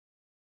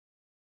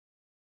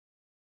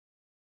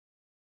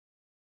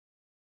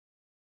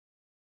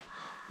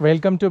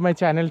Welcome to my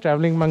channel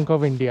Traveling Monk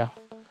of India.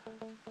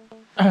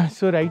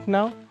 So right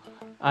now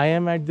I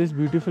am at this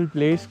beautiful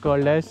place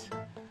called as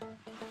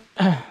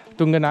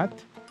Tungnath.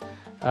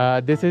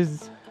 This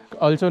is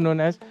also known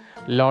as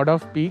Lord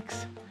of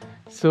Peaks.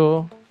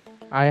 So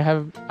I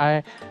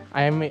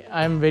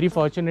am very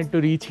fortunate to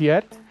reach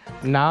here.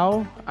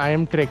 Now I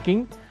am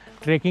trekking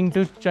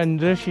to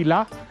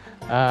Chandrashila.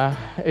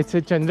 It's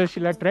a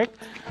Chandrashila Trek.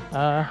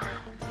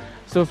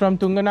 So from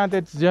Tungnath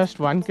it's just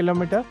 1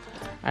 kilometer,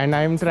 and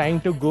I am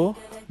trying to go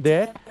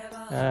there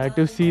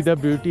to see the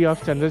beauty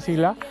of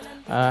Chandrashila,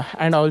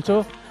 and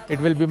also it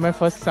will be my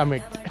first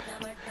summit.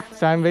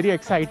 So I'm very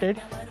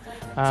excited.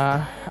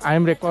 I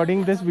am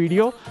recording this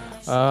video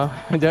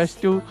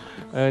just to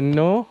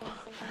know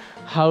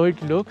how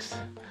it looks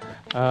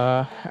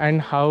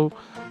and how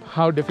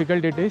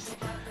difficult it is,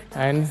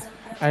 and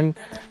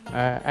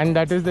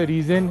that is the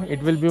reason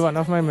it will be one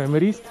of my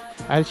memories.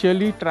 I'll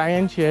surely try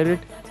and share it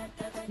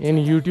in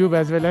YouTube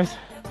as well as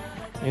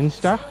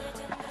Insta.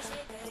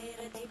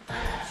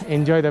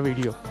 Enjoy the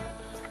video.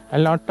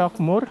 I'll not talk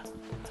more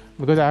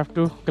because I have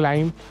to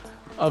climb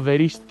a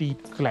very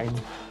steep climb.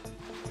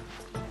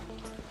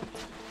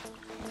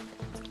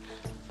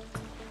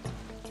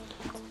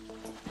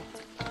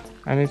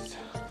 And it's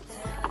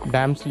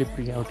damn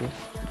slippery out here.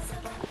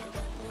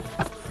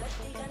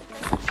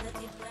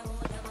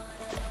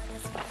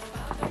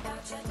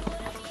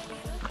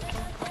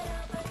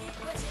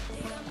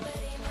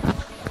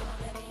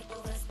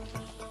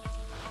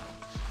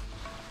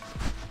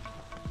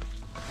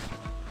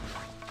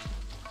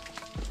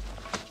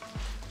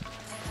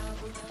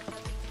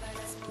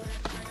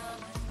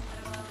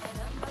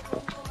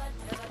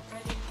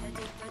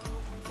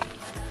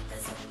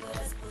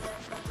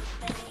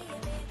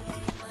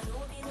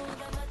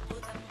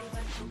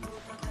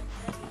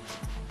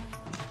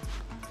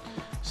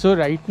 So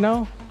right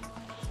now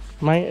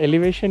my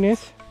elevation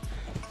is,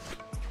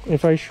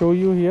 if I show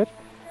you here,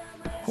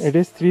 it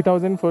is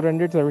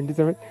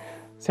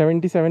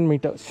 3,477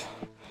 meters.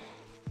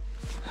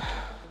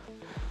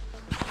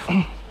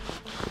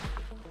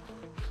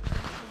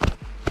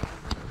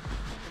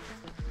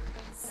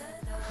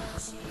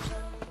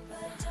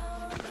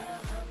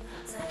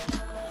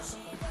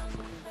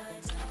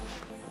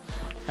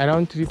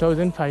 Around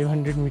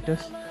 3,500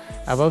 meters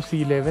above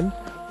sea level.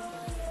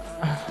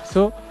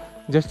 So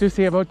just to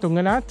say about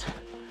Tungnath,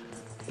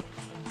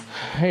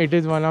 it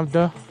is one of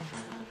the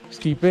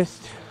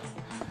steepest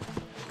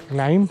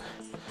climb,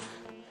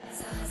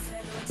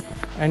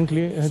 and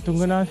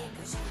Tungnath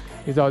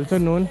is also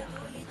known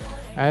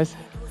as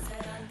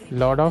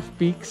Lord of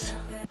Peaks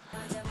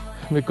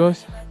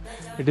because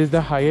it is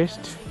the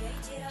highest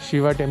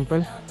Shiva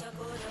temple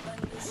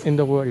in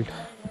the world.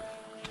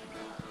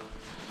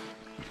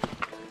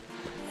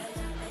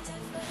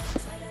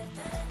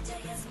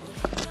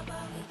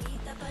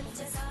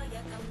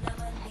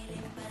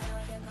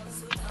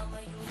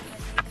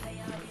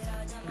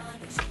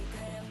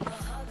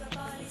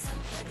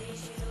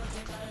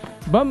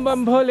 बम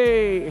बम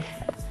भोले,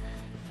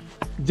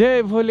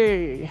 जय भोले,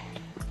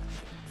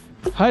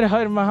 हर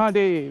हर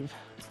Mahadev.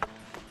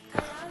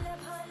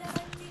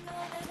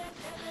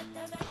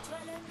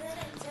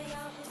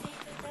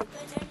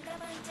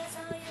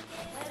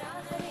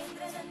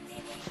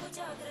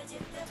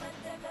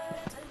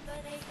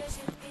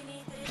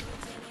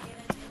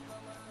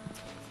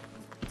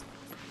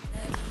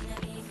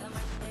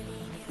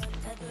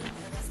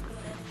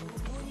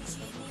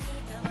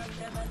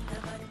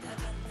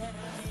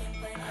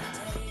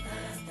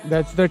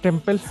 That's the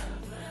temple.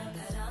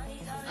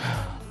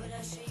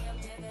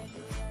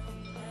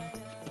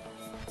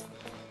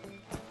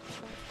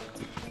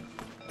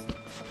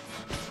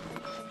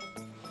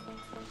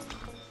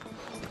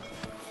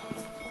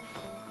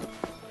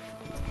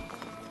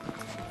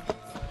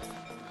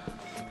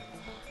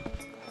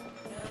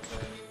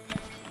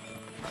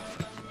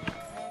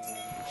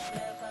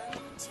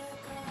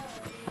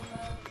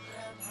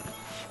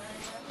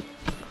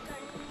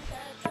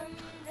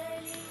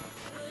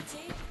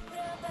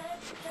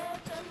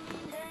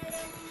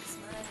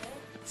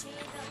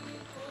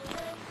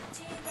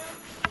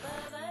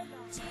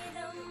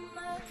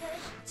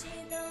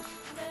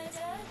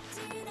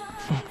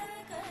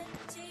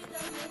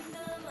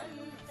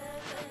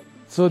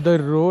 So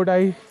the road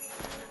I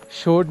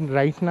showed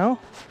right now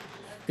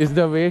is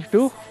the way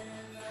to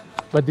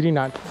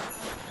Badrinath.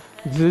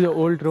 This is the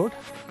old road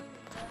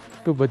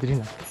to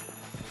Badrinath.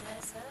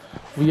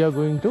 We are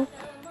going to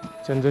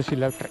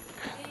Chandrashila Track.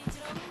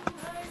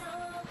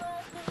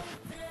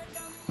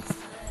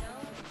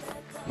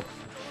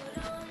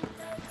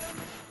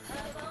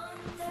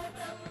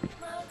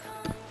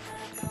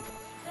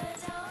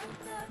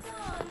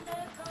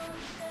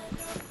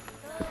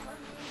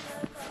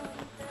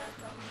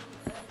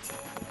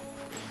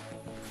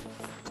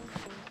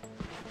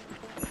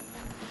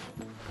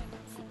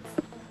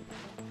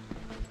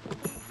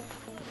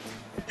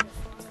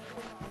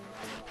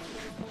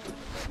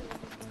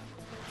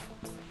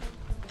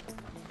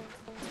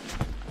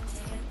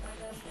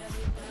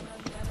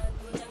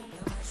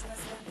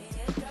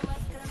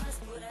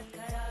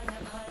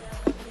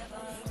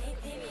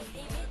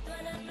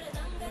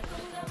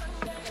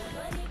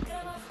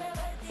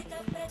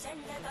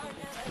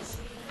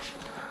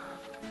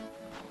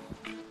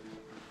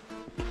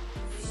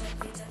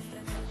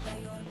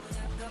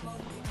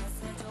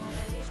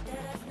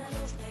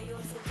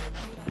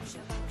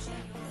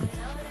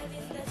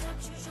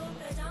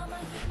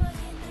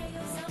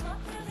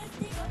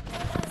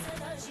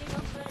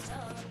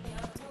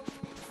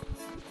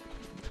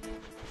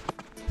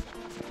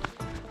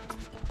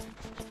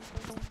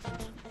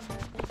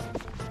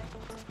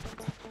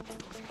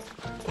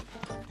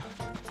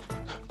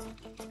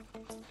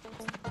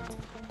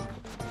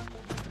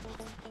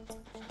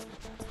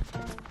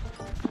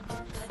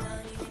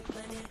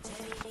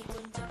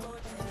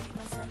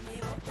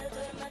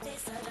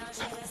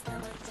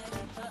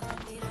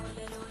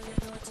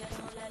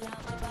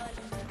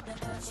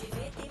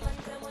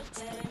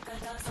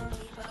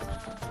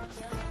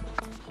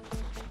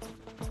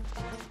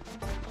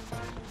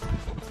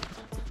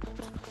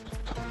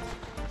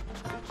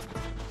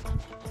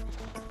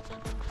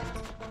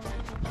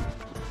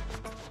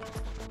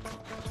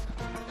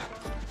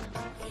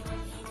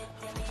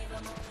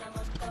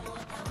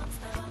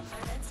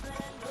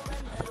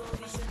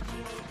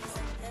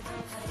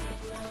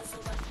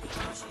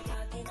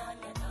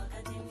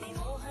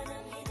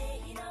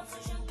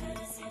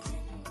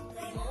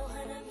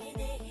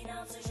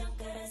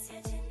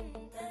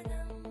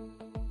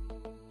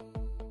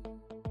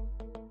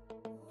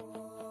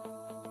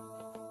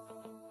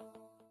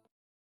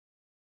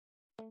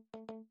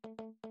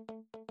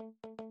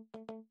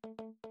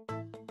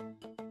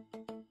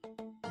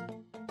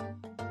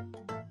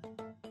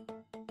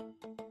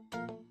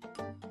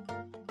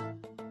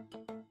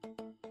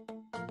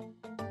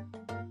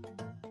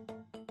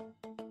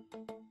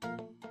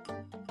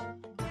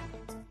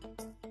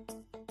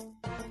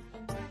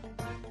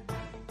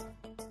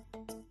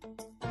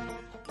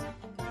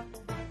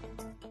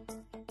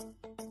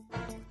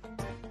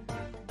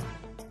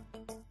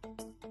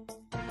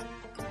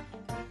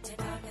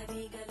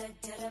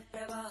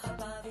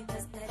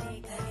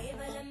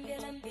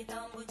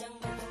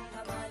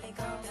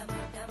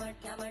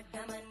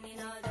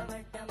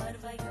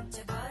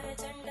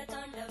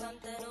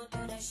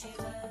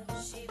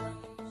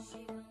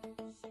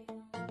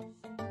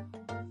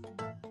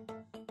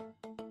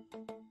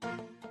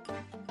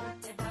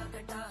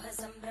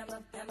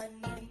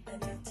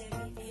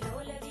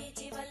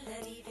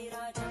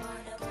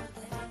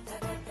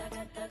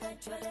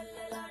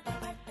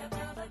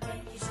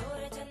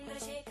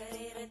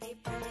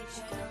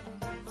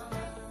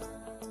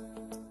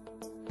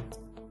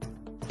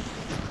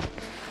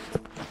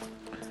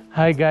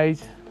 Hi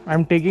guys,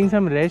 I'm taking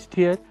some rest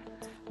here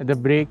at the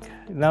break.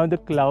 Now the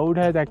cloud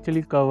has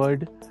actually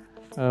covered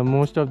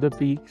most of the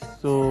peaks,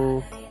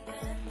 so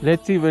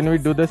let's see when we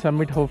do the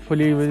summit.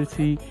 Hopefully we'll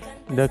see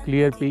the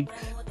clear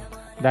peaks.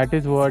 That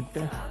is what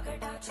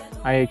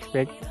I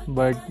expect,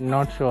 but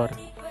not sure.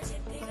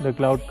 The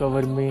cloud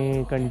cover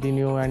may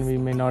continue and we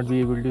may not be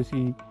able to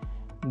see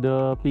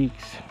the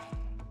peaks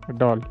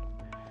at all,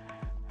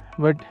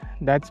 but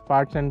that's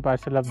parts and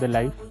parcel of the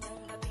life.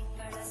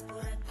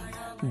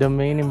 The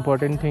main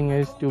important thing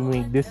is to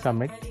make this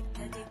summit.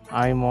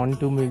 I want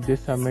to make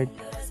this summit,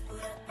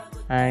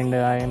 and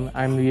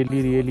I'm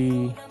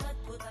really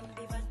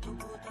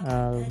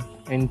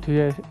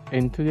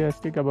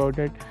enthusiastic about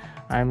it.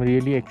 I'm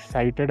really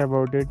excited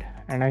about it,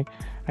 and I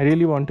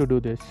really want to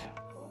do this.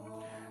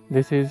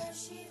 This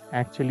is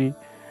actually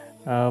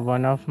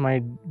one of my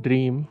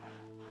dream,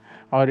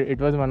 or it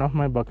was one of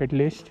my bucket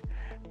list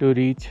to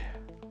reach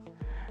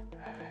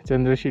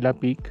Chandrashila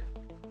Peak.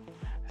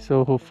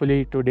 So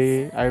hopefully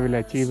today I will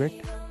achieve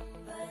it.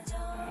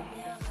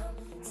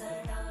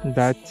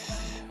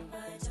 That's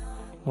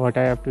what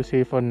I have to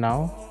say for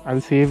now.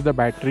 I'll save the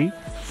battery,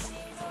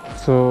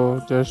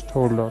 so just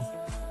hold on.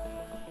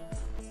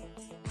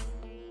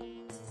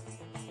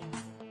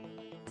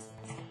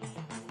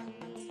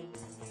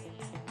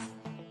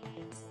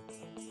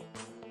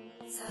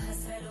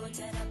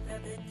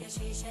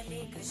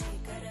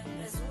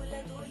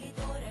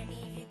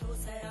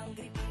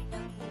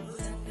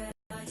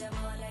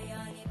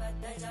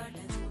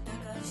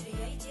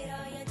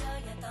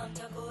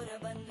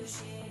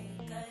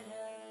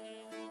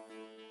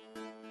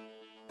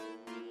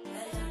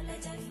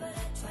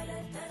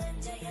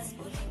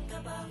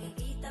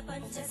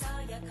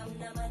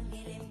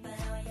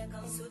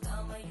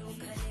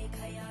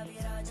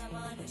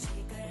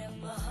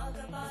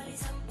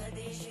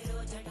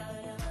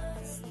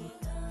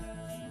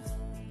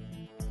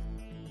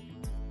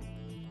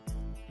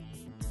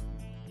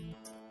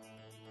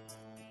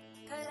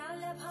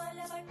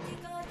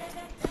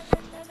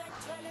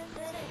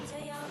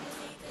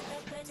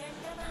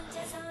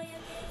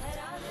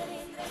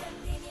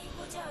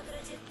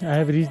 I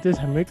have reached the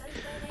summit.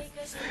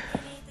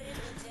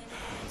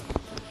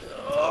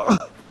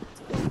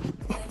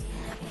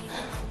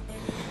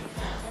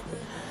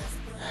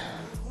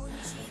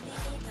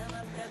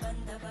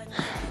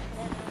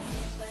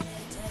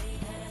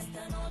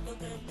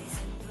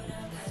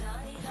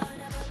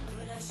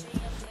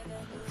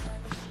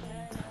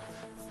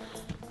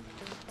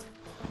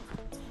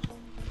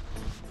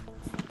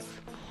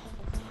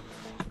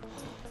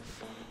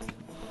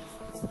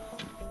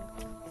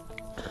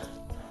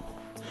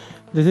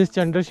 This is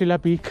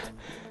Chandrashila Peak.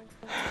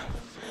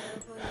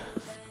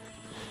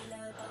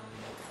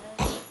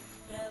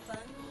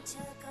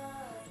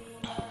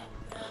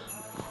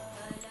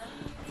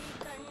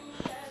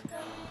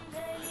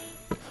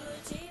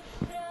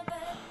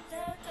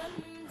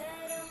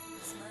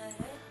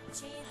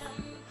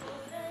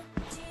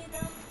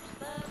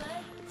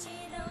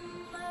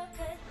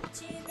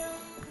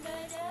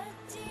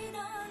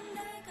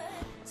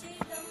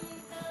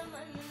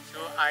 So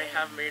I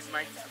have made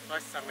my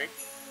first summit.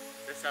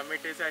 The summit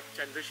is at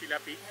Chandrashila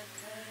Peak,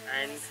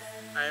 and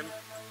I am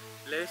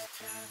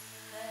blessed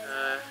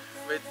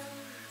with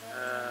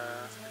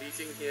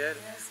reaching here.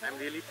 I am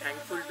really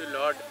thankful to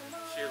Lord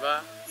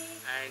Shiva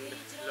and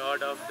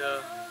Lord of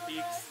the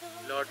Peaks,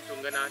 Lord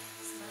Tungnath,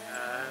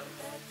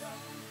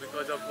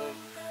 because of whom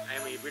I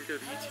am able to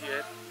reach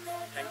here.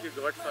 Thank you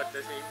God for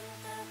the same.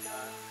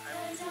 I am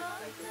really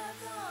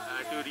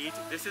excited to reach.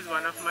 This is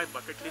one of my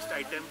bucket list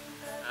items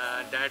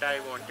that I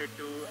wanted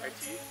to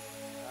achieve.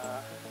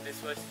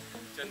 This was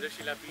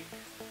Chandrashila Peak.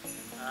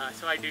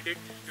 So I did it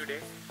today.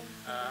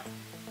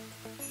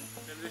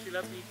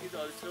 Chandrashila Peak is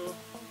also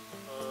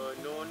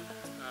known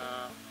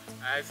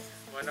as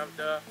one of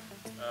the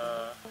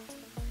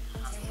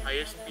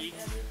highest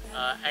peaks,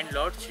 and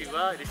Lord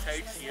Shiva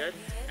resides here,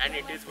 and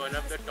it is one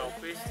of the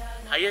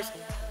highest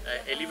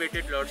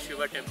elevated Lord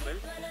Shiva temple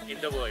in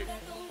the world.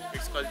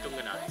 It's called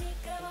Tungnath.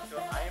 So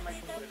I am at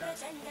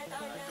Tungnath.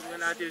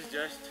 Tungnath is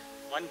just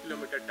 1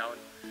 kilometer down,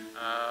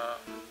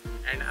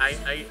 and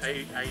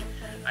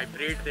I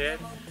prayed there,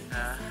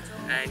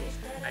 and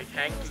I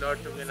thank Lord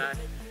Tungnath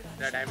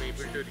that I am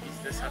able to reach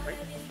the summit.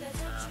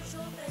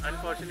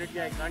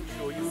 Unfortunately, I can't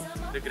show you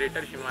the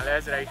greater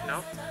Himalayas right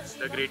now.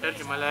 The greater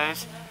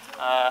Himalayas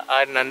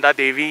are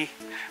Nandadevi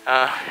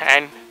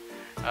and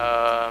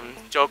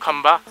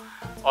Chaukhamba.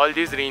 All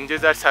these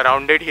ranges are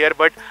surrounded here,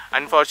 but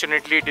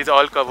unfortunately it is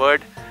all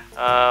covered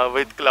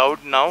with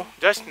cloud now.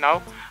 Just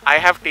now I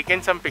have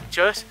taken some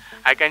pictures.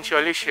 I can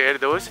surely share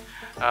those,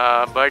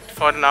 but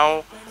for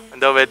now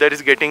the weather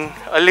is getting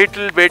a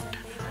little bit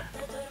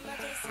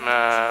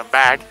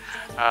bad,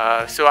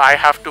 so I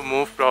have to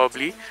move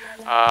probably.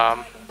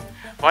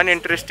 One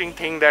interesting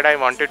thing that I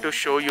wanted to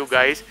show you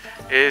guys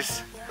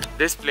is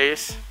this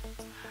place.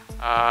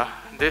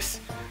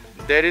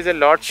 There is a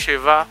Lord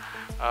Shiva,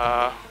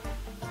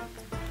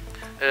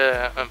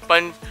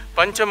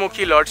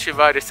 Panchamukhi Lord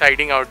Shiva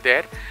residing out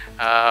there.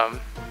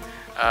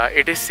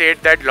 It is said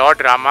that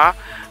Lord Rama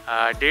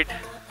did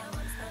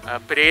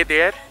pray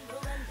there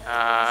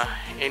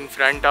in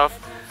front of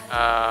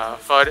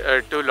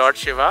to Lord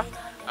Shiva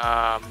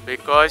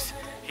because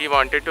he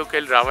wanted to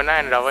kill Ravana,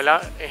 and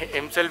Ravana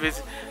himself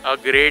is a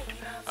great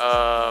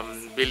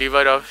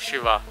believer of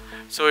Shiva.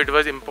 So it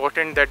was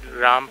important that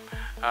Ram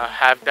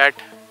have that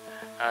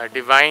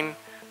divine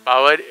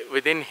power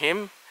within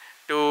him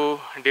to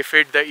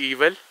defeat the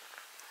evil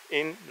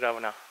in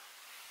Ravana.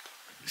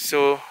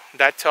 So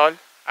that's all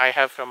I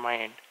have from my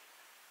end.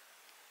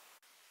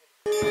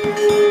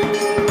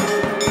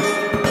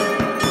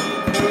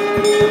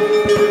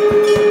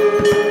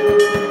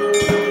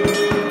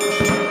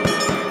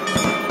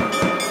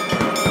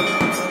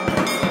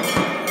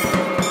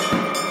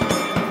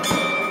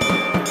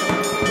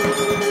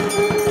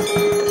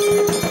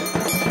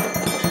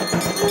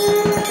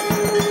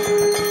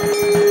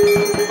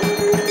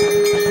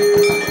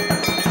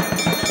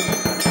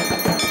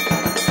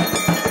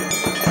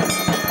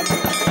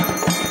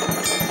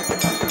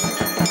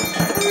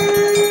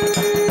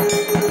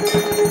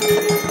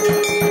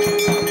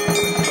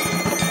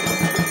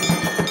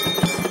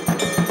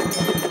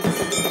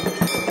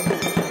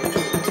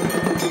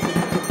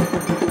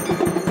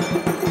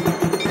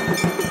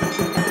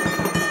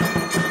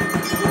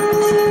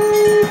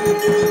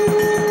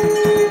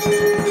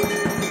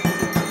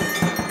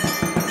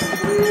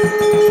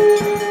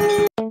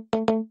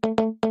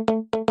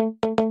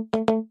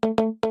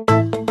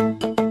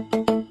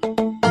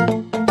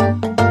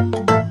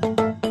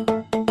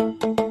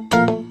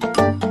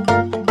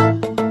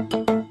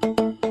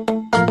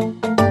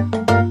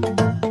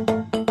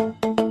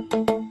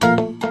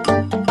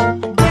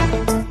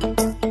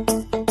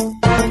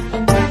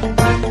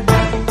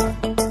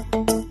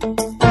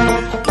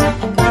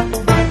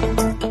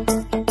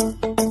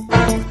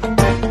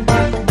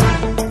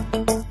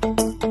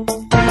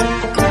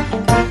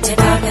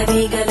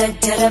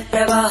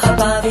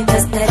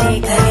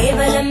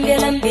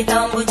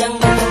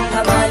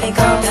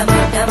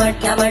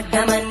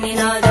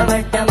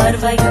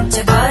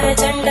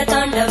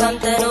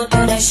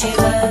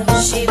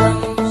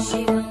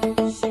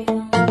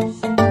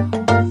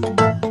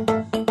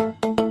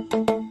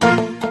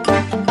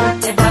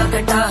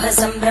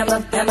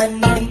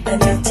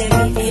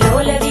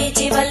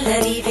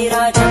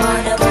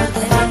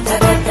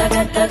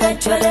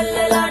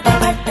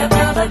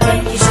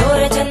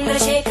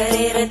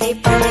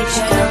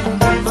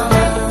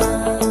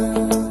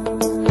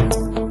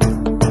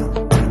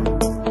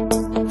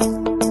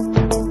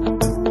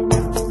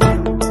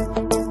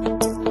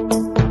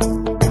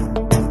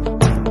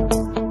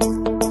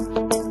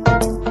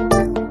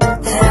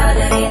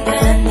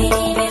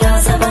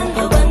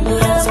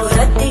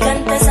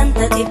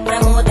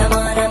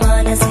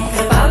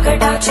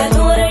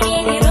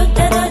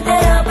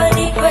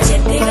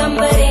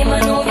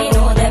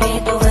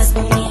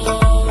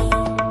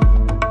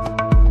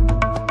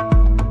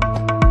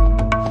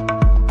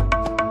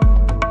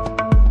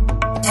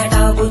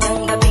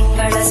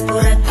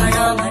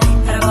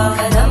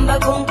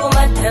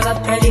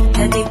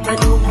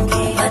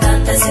 प्रलिप्तदिग्वधूमुखे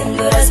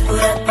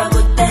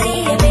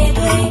मदान्तसिन्धुरस्फुरत्वमुत्तरीय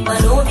मेधुरे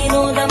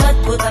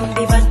मनोविनोदमद्भुतं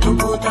विवर्धु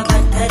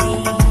भूतकर्धरी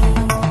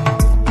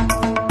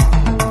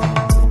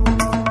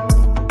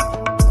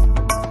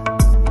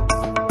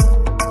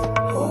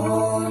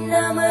ॐ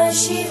नमः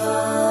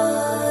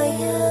शिवाय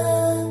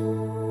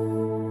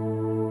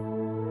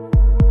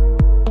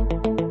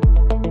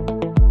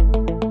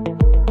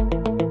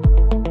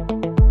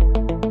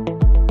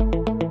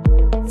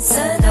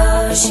सदा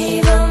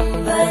शिवं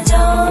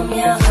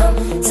भजाम्यहम्